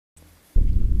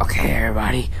Okay,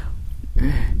 everybody.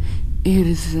 It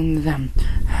is in them.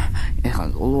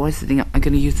 Always sitting up. I'm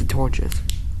gonna use the torches.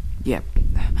 Yep.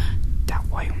 That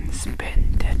way I'm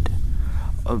spend it.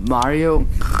 Mario.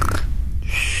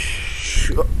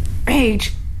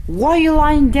 Paige, why are you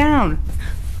lying down?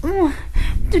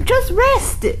 Just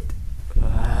rest it.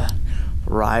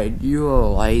 Right, you're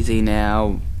lazy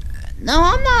now. No,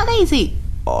 I'm not lazy.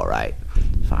 Alright,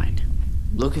 fine.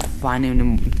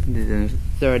 Finding the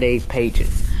 38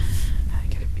 pages. I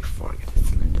get it before I get the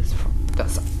cylinders from.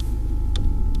 That's.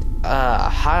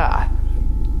 Ha!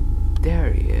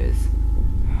 There he is.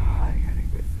 I gotta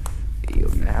get this video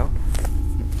now.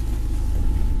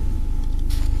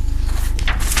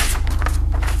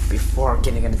 Before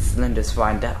getting the cylinders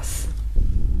find us.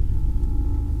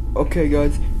 Okay,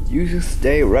 guys, you should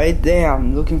stay right there.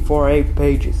 I'm looking for 8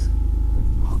 pages.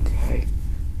 Okay.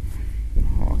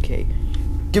 Okay.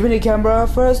 Give me the camera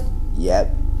first.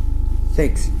 Yep.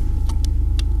 Thanks.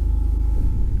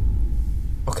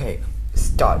 Okay.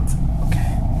 Start.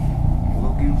 Okay. I'm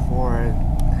looking for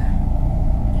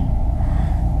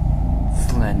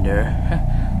Slender.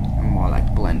 More like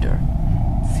Blender.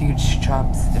 Huge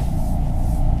chops.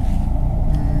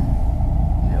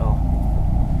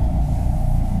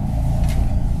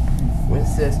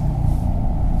 What's this?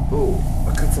 Oh, I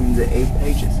got some of the 8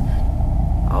 pages.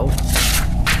 Oh.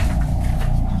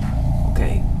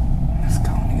 Okay. Let's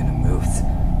go. I'm gonna move.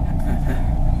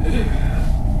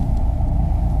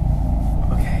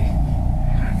 Okay.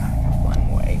 I got 1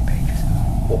 more 8 pages.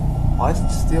 Oh, why is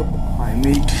it still behind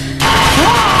me?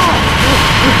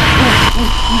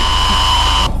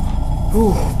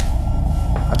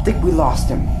 I think we lost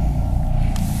him.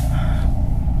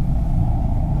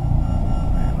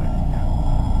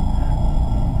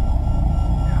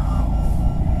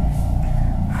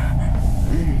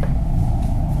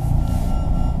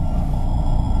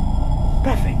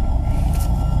 Perfect.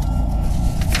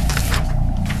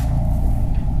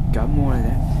 Got more of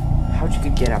that. How'd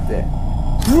you get up there?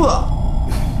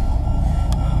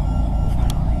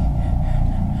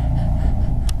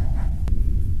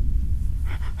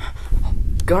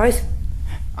 Guys,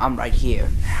 I'm right here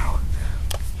now.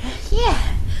 Yeah,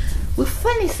 we're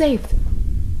finally saved.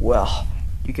 Well,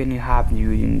 you're gonna have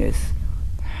you in this.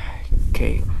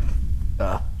 Okay.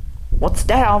 What's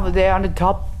that over there on the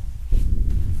top?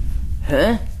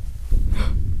 Huh?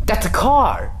 That's a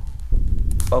car!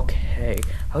 Okay,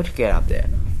 how'd you get up there?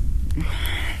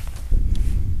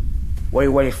 What are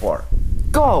you waiting for?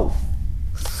 Go!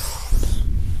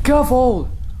 Careful!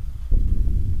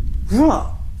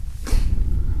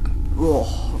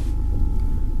 Oh.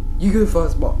 You go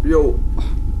first, Mario.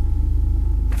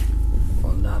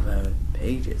 11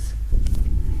 pages.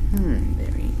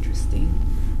 Very interesting.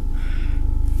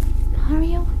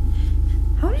 Mario,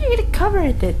 how did you get a cover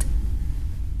at it?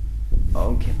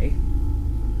 Okay.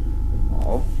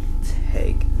 I'll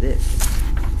take this.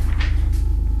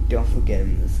 Don't forget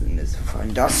in this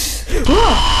find us.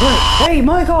 Hey,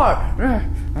 my car!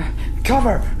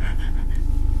 Cover!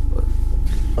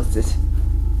 What's this?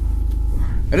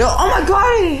 Oh my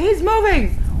god, he's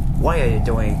moving! What are you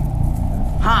doing?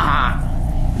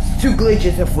 It's 2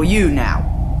 glitches for you now.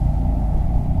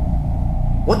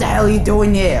 What the hell are you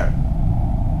doing here?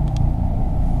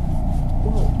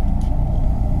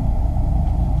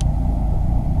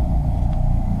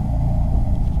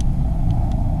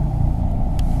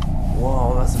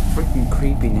 Whoa, that's freaking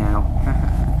creepy now.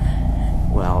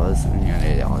 Well, that's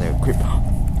they're creepy.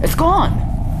 It's gone!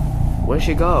 Where'd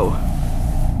she go?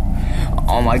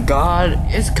 Oh my god,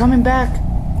 it's coming back!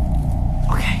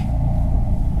 Okay.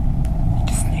 You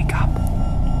can sneak up.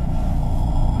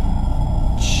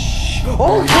 Shh.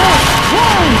 Oh god!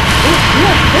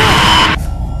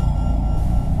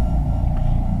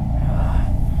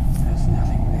 There's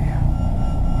nothing there.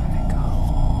 Let it go.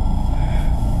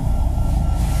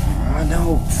 Oh no,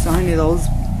 sign of those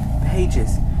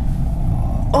pages.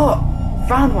 Oh!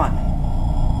 Found one!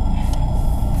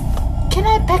 Can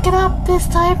I pick it up this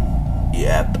time?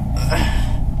 Yep.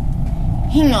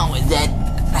 Hang on with that.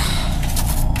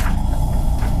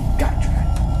 Gotcha.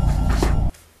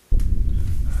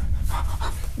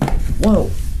 Whoa.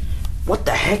 What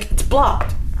the heck? It's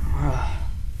blocked.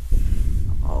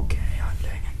 Okay, I'm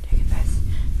taking this.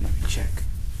 Let me check.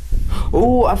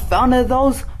 Oh, I found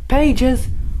those pages.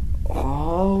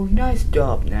 Oh, nice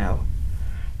job now.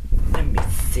 Let me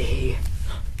see.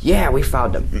 Yeah, we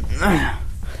found them.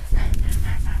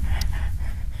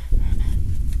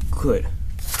 Good.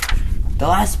 The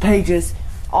last pages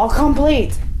all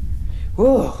complete.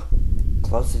 Whoa.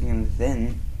 Closing in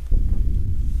thin.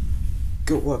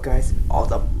 Good work, guys. All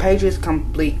the pages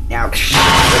complete now.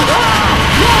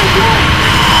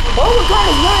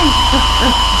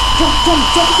 Jump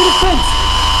into the fence!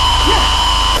 Yeah!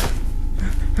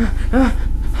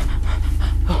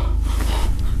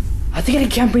 I think I can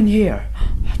camp in here.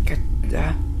 I could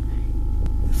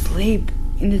sleep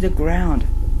into the ground.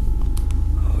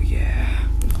 Oh yeah.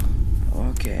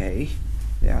 Okay.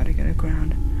 Yeah, I get the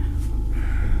ground.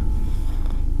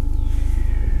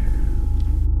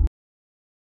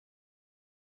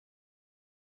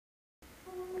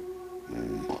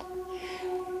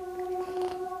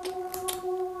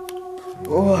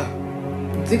 Oh,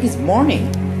 I think it's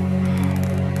morning. Oh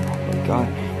my god,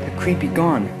 the creepy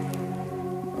gone.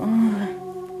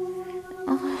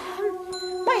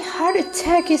 My heart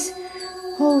attack is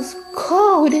all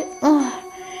cold.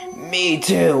 Me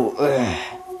too.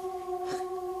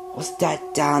 What's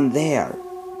that down there?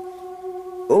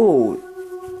 Oh,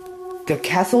 the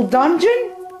castle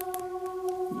dungeon?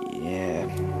 Yeah.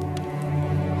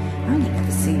 I've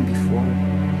never seen before.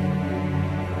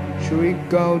 Should we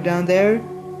go down there?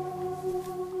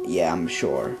 Yeah, I'm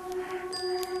sure.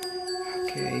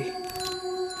 Okay.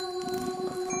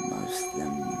 Most of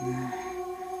them.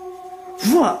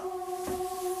 What?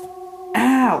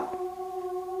 Ow!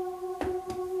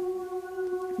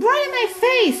 Right in my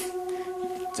face!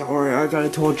 Sorry, I got a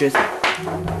torches.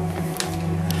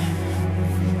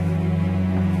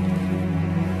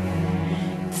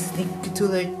 Sneak to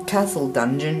the castle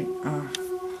dungeon.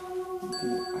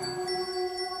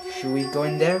 Should we go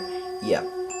in there? Yep.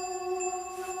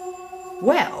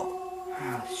 Well,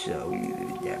 I'll show you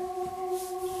that.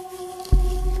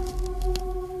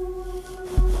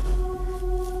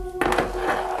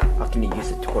 How can you use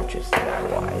the torches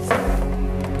otherwise?